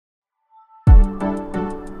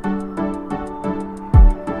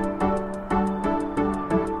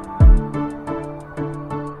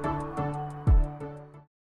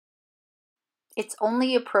it's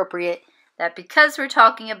only appropriate that because we're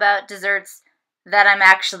talking about desserts, that I'm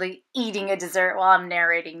actually eating a dessert while I'm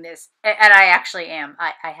narrating this. And I actually am.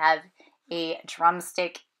 I have a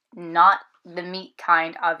drumstick, not the meat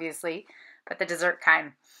kind, obviously, but the dessert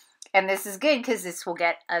kind. And this is good because this will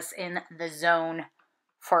get us in the zone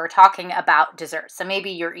for talking about dessert. So maybe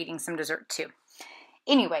you're eating some dessert too.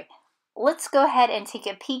 Anyway, let's go ahead and take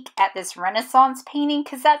a peek at this Renaissance painting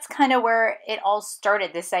because that's kind of where it all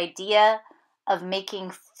started, this idea of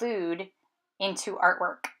making food into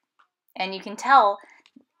artwork. And you can tell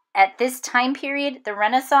at this time period, the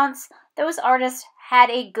Renaissance, those artists had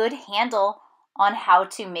a good handle on how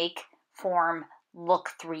to make form look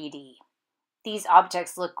 3D. These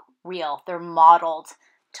objects look real. They're modeled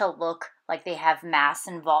to look like they have mass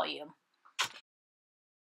and volume.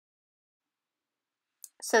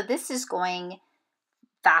 So this is going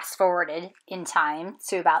fast forwarded in time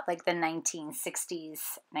to about like the 1960s,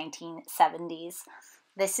 1970s.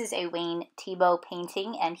 This is a Wayne Thiebaud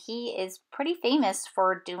painting, and he is pretty famous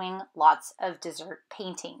for doing lots of dessert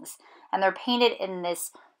paintings. And they're painted in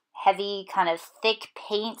this heavy kind of thick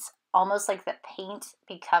paint, almost like the paint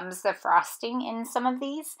becomes the frosting in some of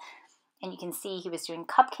these. And you can see he was doing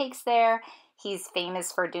cupcakes there. He's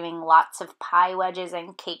famous for doing lots of pie wedges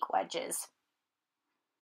and cake wedges.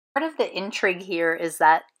 Part of the intrigue here is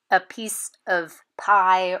that a piece of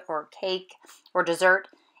pie or cake or dessert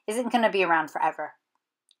isn't going to be around forever.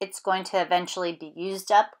 It's going to eventually be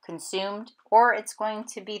used up, consumed, or it's going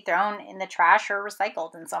to be thrown in the trash or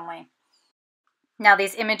recycled in some way. Now,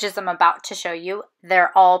 these images I'm about to show you,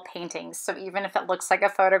 they're all paintings. So even if it looks like a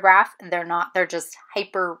photograph, they're not. They're just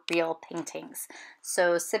hyper-real paintings.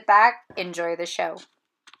 So sit back, enjoy the show.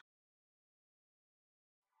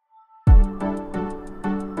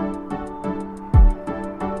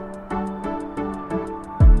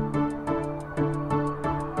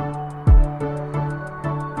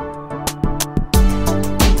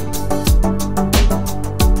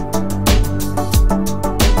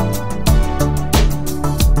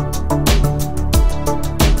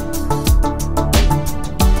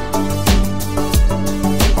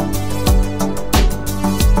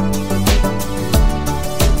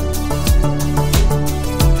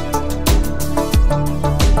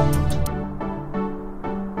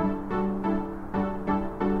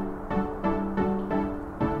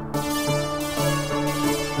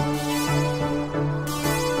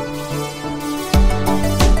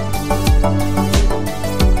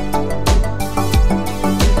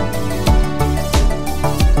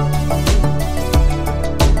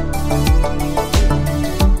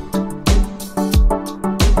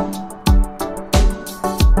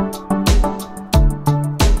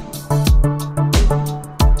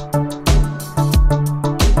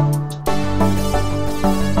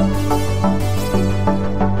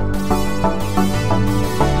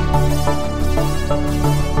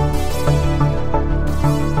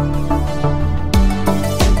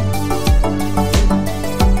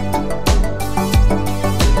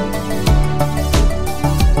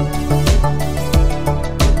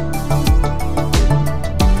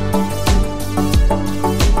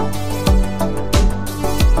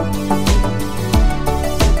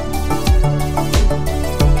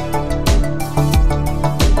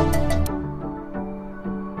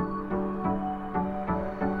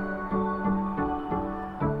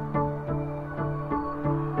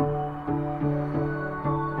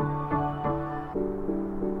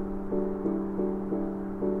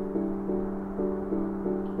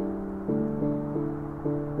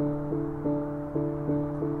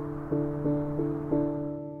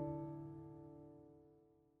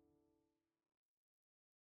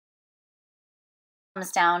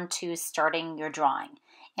 Comes down to starting your drawing,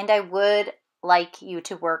 and I would like you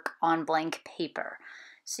to work on blank paper.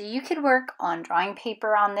 So you could work on drawing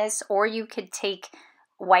paper on this, or you could take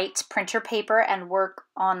white printer paper and work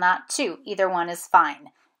on that too. Either one is fine.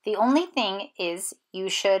 The only thing is you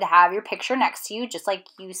should have your picture next to you, just like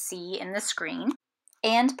you see in the screen,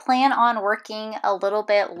 and plan on working a little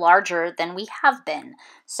bit larger than we have been.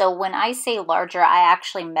 So when I say larger, I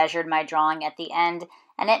actually measured my drawing at the end,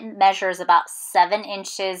 and it measures about 7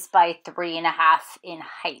 inches by 3.5 in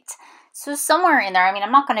height. So somewhere in there, I mean,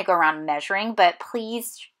 I'm not going to go around measuring, but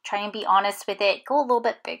please try and be honest with it. Go a little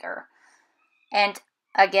bit bigger. And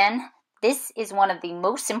again, this is one of the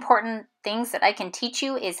most important things that I can teach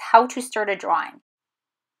you is how to start a drawing.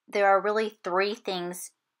 There are really 3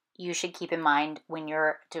 things you should keep in mind when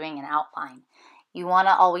you're doing an outline. You want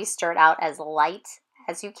to always start out as light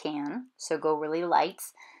as you can, so go really light.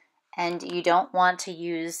 And you don't want to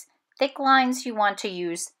use thick lines, you want to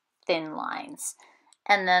use thin lines.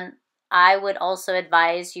 And then I would also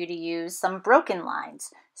advise you to use some broken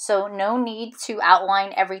lines. So no need to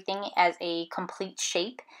outline everything as a complete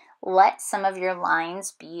shape. Let some of your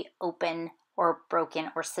lines be open or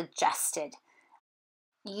broken or suggested.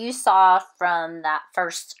 You saw from that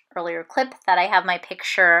first earlier clip that I have my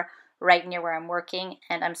picture right near where I'm working,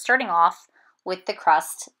 and I'm starting off with the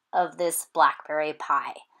crust of this blackberry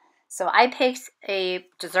pie. So I picked a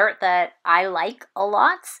dessert that I like a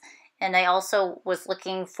lot, and I also was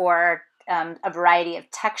looking for a variety of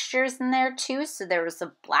textures in there too. So there was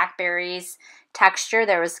the blackberries texture,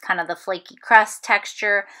 there was kind of the flaky crust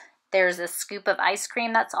texture, there's a scoop of ice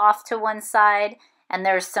cream that's off to one side, and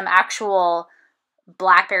there's some actual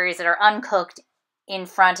blackberries that are uncooked in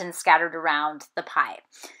front and scattered around the pie.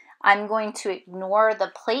 I'm going to ignore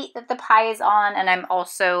the plate that the pie is on, and I'm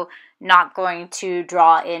also not going to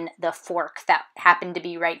draw in the fork that happened to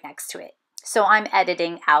be right next to it. So I'm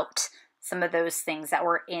editing out some of those things that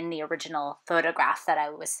were in the original photograph that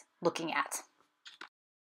I was looking at.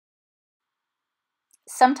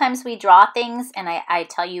 Sometimes we draw things and I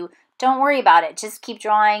tell you, don't worry about it, just keep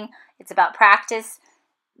drawing, it's about practice.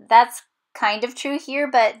 That's kind of true here,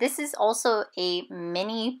 but this is also a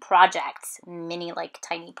mini project, like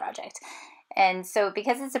tiny project. And so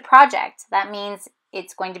because it's a project, that means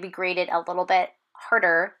it's going to be graded a little bit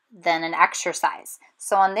harder than an exercise.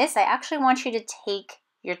 So on this, I actually want you to take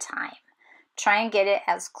your time. Try and get it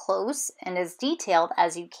as close and as detailed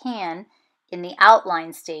as you can in the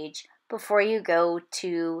outline stage before you go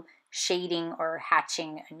to shading or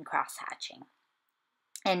hatching and cross hatching.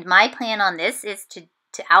 And my plan on this is to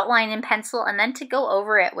outline in pencil and then to go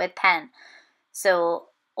over it with pen. So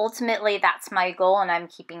ultimately that's my goal, and I'm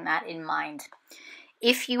keeping that in mind.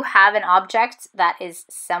 If you have an object that is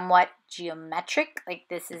somewhat geometric, like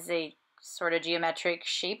this is a sort of geometric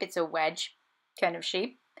shape, it's a wedge kind of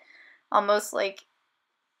shape, almost like,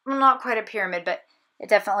 not quite a pyramid, but it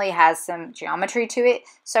definitely has some geometry to it.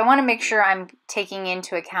 So I want to make sure I'm taking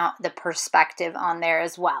into account the perspective on there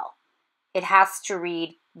as well. It has to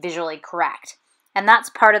read visually correct. And that's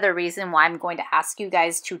part of the reason why I'm going to ask you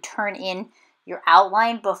guys to turn in your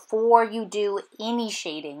outline before you do any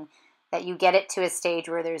shading, that you get it to a stage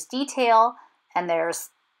where there's detail and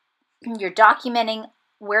you're documenting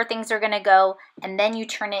where things are going to go, and then you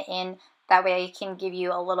turn it in. That way I can give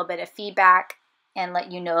you a little bit of feedback and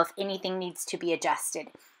let you know if anything needs to be adjusted.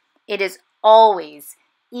 It is always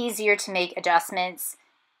easier to make adjustments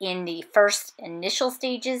in the first initial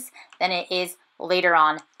stages than it is later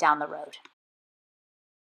on down the road.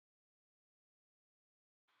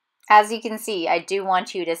 As you can see, I do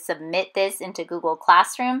want you to submit this into Google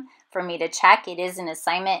Classroom for me to check. It is an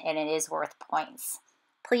assignment and it is worth points.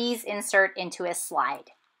 Please insert into a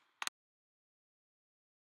slide.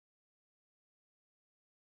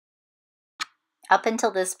 Up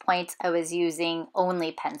until this point, I was using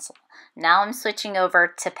only pencil. Now I'm switching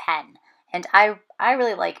over to pen. And I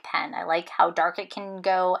really like pen. I like how dark it can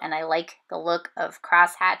go, and I like the look of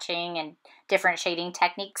cross-hatching and different shading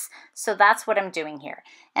techniques. So that's what I'm doing here.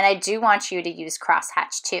 And I do want you to use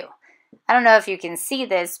cross-hatch too. I don't know if you can see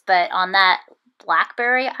this, but on that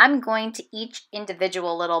blackberry, I'm going to each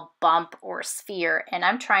individual little bump or sphere, and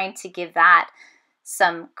I'm trying to give that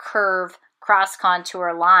some curve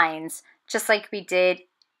cross-contour lines, just like we did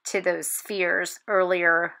to those spheres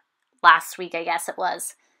earlier last week, I guess it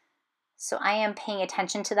was. So I am paying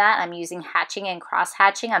attention to that. I'm using hatching and cross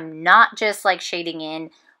hatching. I'm not just like shading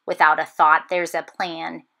in without a thought. There's a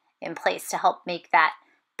plan in place to help make that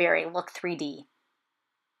berry look 3D.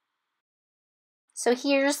 So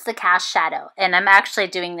here's the cast shadow, and I'm actually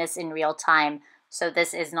doing this in real time, so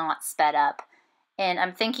this is not sped up. And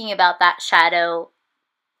I'm thinking about that shadow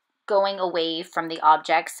going away from the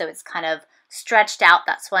object, so it's kind of stretched out.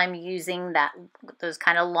 That's why I'm using those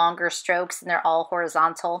kind of longer strokes, and they're all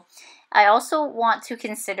horizontal. I also want to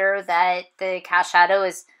consider that the cast shadow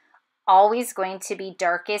is always going to be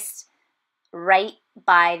darkest right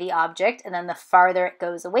by the object, and then the farther it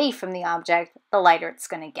goes away from the object, the lighter it's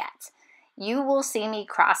going to get. You will see me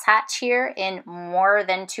crosshatch here in more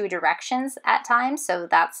than 2 directions at times, so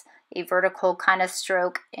that's a vertical kind of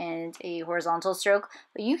stroke and a horizontal stroke,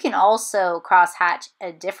 but you can also crosshatch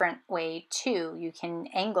a different way too. You can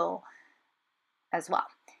angle as well.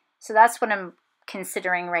 So that's what I'm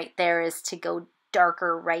considering right there, is to go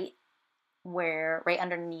darker right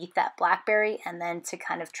underneath that blackberry, and then to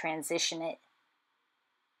kind of transition it.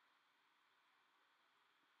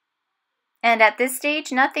 And at this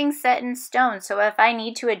stage, nothing's set in stone. So if I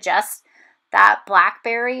need to adjust that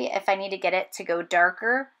blackberry, if I need to get it to go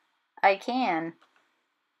darker, I can.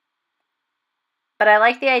 But I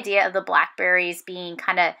like the idea of the blackberries being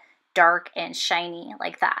kind of dark and shiny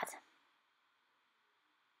like that.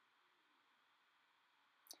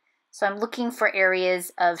 So I'm looking for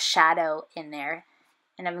areas of shadow in there,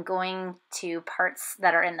 and I'm going to parts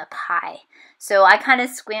that are in the pie. So I kind of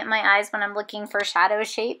squint my eyes when I'm looking for shadow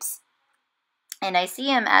shapes, and I see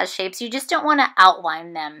them as shapes. You just don't want to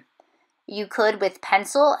outline them. You could with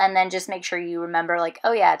pencil, and then just make sure you remember, like,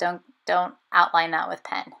 oh yeah, don't outline that with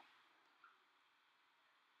pen.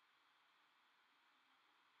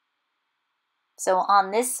 So on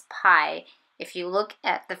this pie, if you look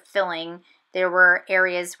at the filling, there were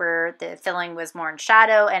areas where the filling was more in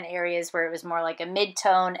shadow and areas where it was more like a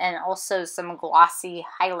mid-tone, and also some glossy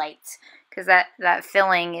highlights, because that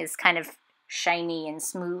filling is kind of shiny and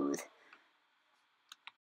smooth.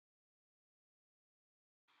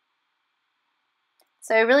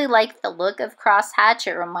 So I really like the look of Crosshatch.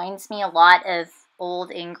 It reminds me a lot of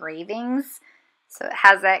old engravings. So it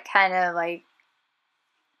has that kind of like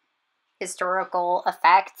historical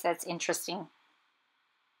effect that's interesting.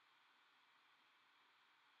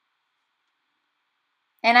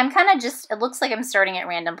 And I'm kind of just, it looks like I'm starting at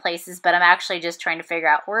random places, but I'm actually just trying to figure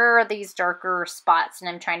out where are these darker spots, and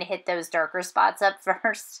I'm trying to hit those darker spots up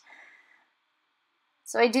first.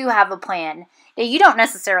 So I do have a plan. Now, you don't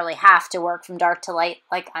necessarily have to work from dark to light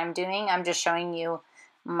like I'm doing. I'm just showing you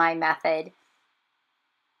my method.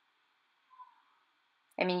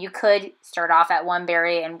 I mean, you could start off at one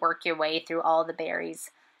berry and work your way through all the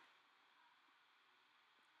berries.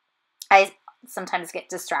 I sometimes get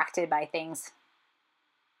distracted by things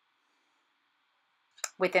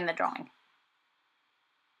within the drawing.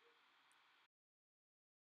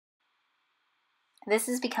 This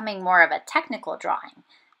is becoming more of a technical drawing,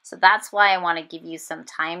 so that's why I want to give you some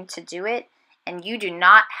time to do it, and you do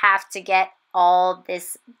not have to get all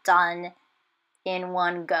this done in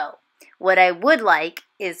one go. What I would like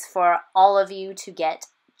is for all of you to get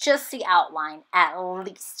just the outline at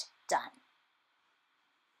least done.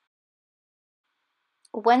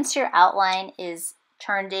 Once your outline is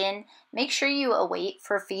turned in, make sure you await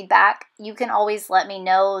for feedback. You can always let me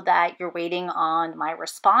know that you're waiting on my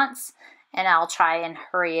response, and I'll try and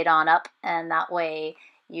hurry it on up, and that way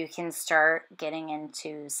you can start getting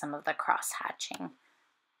into some of the cross-hatching.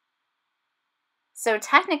 So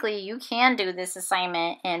technically you can do this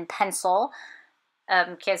assignment in pencil,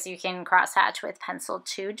 because you can cross-hatch with pencil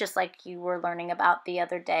too, just like you were learning about the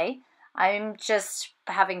other day. I'm just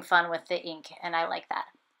having fun with the ink, and I like that.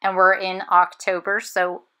 And we're in October,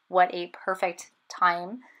 so what a perfect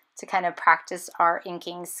time to kind of practice our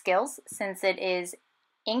inking skills, since it is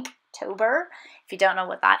Inktober. If you don't know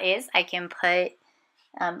what that is, I can put,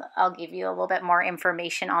 I'll give you a little bit more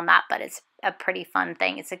information on that, but it's a pretty fun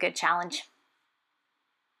thing. It's a good challenge.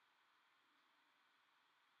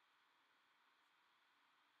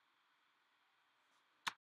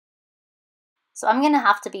 So I'm going to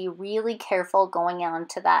have to be really careful going on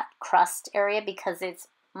to that crust area because it's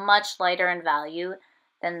much lighter in value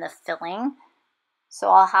than the filling. So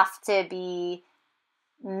I'll have to be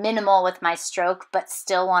minimal with my stroke, but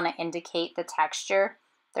still want to indicate the texture.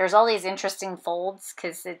 There's all these interesting folds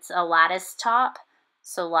because it's a lattice top.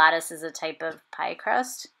 So lattice is a type of pie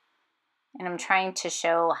crust. And I'm trying to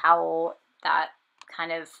show how that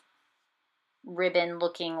kind of ribbon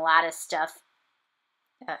looking lattice stuff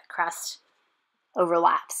crust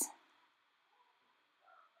overlaps.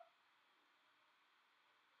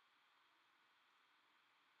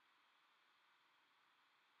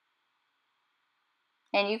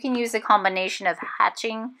 And you can use a combination of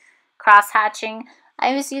hatching, cross-hatching.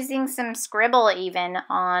 I was using some scribble even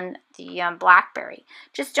on the blackberry.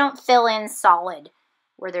 Just don't fill in solid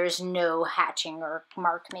where there's no hatching or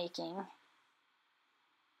mark making.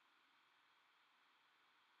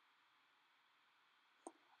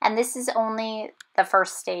 And this is only the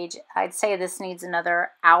first stage. I'd say this needs another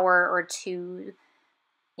hour or two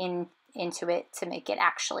into it to make it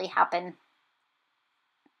actually happen.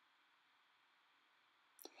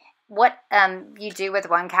 What you do with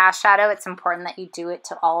one cast shadow, it's important that you do it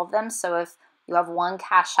to all of them. So if you have one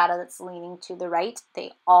cast shadow that's leaning to the right,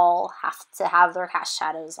 they all have to have their cast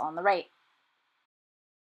shadows on the right.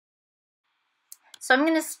 So I'm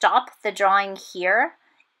going to stop the drawing here.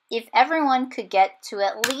 If everyone could get to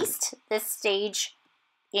at least this stage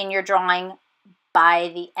in your drawing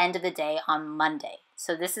by the end of the day on Monday.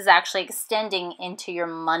 So this is actually extending into your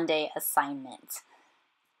Monday assignment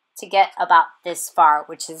to get about this far,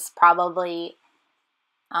 which is probably,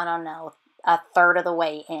 I don't know, a third of the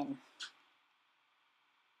way in.